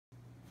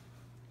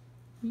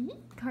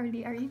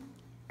Carly, are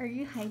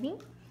you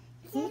hiding?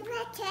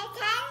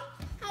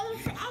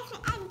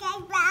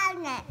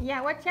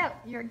 Yeah, watch out.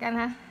 You're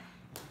gonna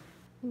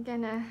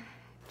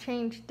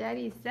change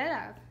Daddy's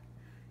setup.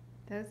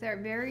 Those are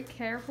very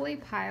carefully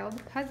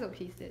piled puzzle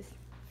pieces.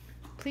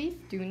 Please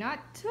do not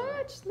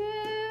touch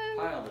them.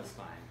 Piled is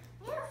fine.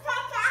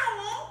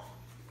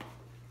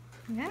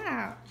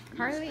 Yeah,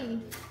 Carly.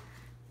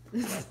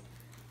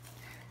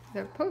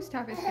 The post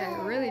office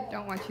guy really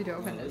don't want you to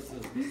open No, this.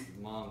 this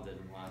mom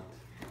didn't want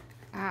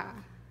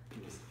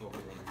this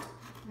opening.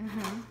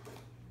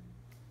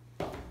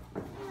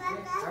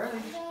 Carly,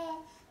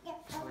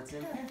 what's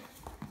in here?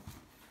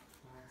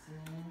 What's in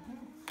here?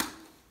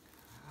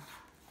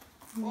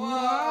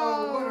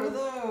 Whoa, what are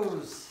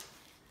those?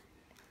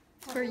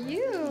 For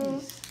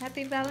you.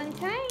 Happy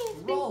Valentine's.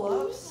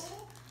 Roll-ups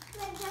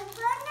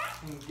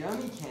and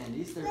gummy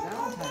candies. They're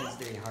Valentine's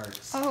Day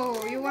hearts.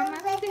 Oh, you want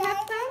Mommy to have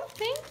some?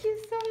 Thank you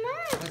so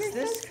much. What's You're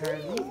this, so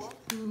Carly?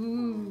 sweet.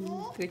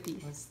 Ooh,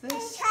 goodies. What's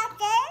this?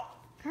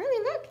 Carly,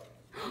 look.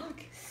 Look.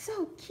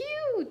 So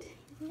cute.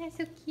 Isn't that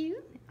so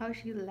cute? Oh,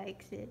 she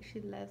likes it. She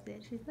loves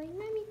it. She's like,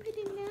 Mommy, put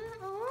it down.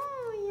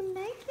 Oh, you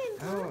like it,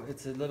 huh? Oh,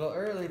 it's a little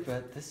early,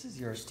 but this is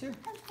yours too.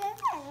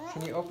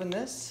 Can you open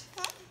this?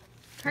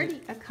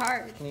 Carly, a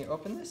card. Can you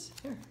open this?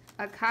 Here.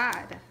 A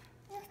card.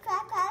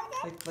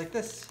 Like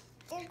this.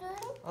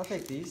 I'll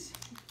take these.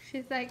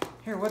 She's like,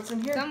 Here, what's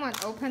in here? someone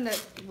open the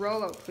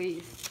Rolo,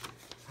 please.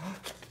 Oh,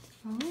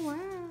 wow.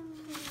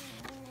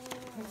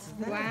 What's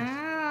that?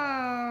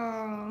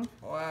 Wow.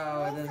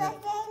 Wow, and then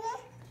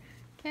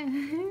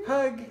Can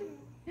hug.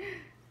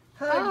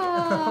 Hug.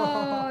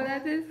 Oh,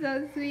 that is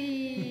so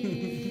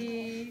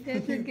sweet.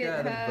 That's a You good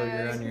got a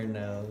booger on hug. your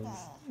nose.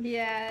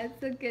 Yeah,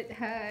 it's a good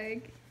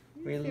hug.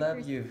 We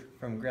love you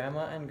from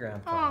Grandma and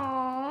Grandpa.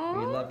 Aww.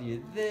 We love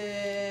you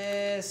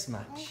this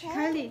much.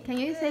 Carly, can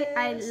you say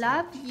I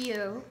love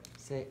you?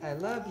 Say, I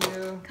love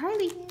you.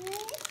 Carly,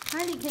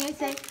 can you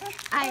say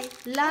I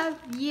love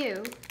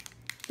you?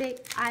 Say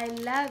I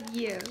love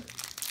you.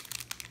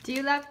 Do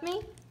you love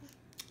me?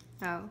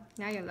 Oh,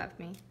 now you love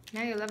me.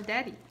 Now you love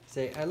Daddy.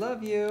 Say, I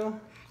love you.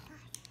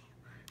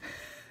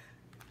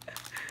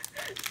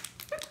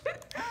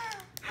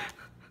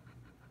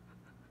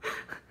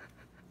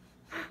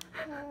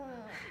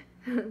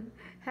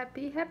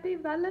 Happy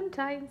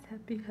Valentine's.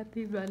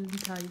 Happy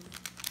Valentine's.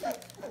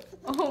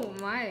 Oh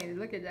my,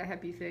 look at that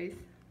happy face.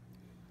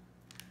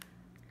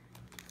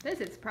 This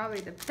is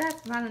probably the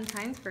best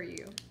Valentine's for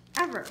you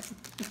ever.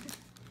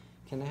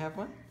 Can I have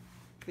one,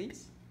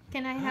 please?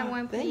 Can I have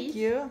one, please? Thank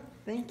you.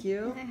 Thank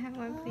you. Can I have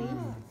one, please?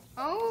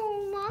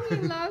 Oh,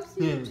 Mommy loves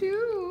you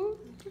too.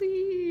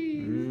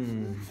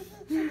 Please.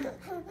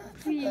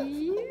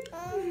 Please.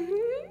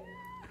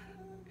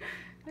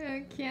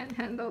 I can't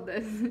handle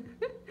this.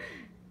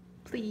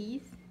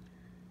 Please.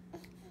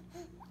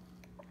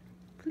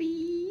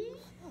 Please.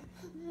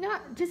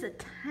 Not just a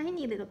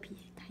tiny little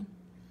piece.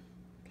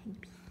 Tiny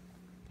piece.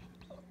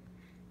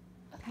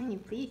 Tiny,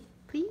 please.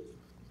 Please.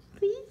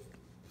 Please.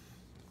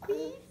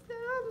 Please.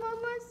 Oh,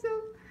 Mama's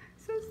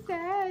so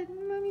sad.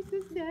 Mommy's so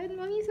sad.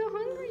 Mommy's so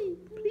hungry.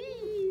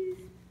 Please.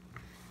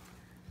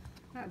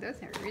 Oh, those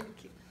are really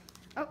cute.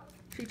 Oh,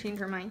 she changed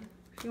her mind.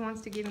 She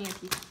wants to give me a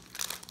piece.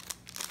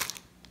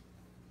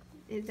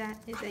 Is that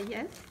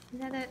yes? Is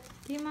that a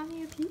give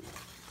Mommy a piece?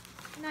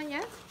 Not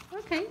yet?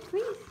 Okay,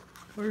 please.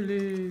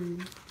 Carly.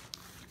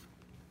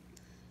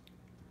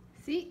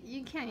 See,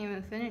 you can't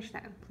even finish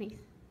that. Please.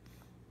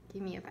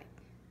 Give me a bite.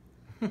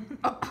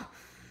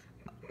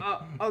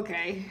 Oh,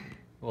 okay.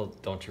 Well,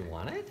 don't you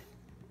want it?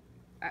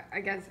 I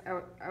guess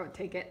I would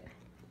take it.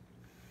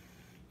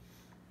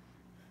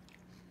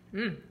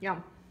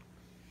 Yum.